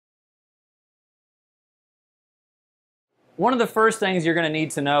One of the first things you're going to need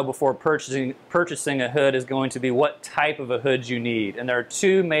to know before purchasing a hood is going to be what type of a hood you need. And there are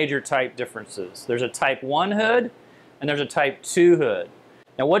two major type differences. There's a type 1 hood and there's a type 2 hood.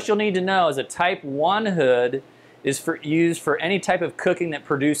 Now what you'll need to know is a type 1 hood is used for any type of cooking that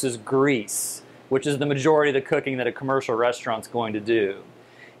produces grease, which is the majority of the cooking that a commercial restaurant's going to do.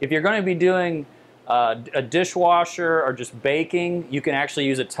 If you're going to be doing a dishwasher or just baking, you can actually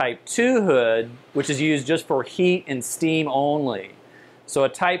use a type 2 hood, which is used just for heat and steam only. So a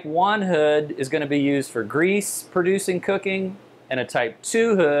type 1 hood is going to be used for grease producing cooking, and a type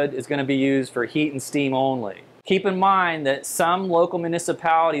 2 hood is going to be used for heat and steam only. Keep in mind that some local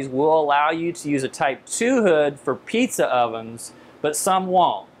municipalities will allow you to use a type 2 hood for pizza ovens, but some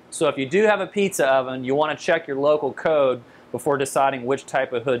won't. So if you do have a pizza oven, you want to check your local code before deciding which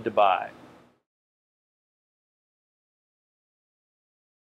type of hood to buy.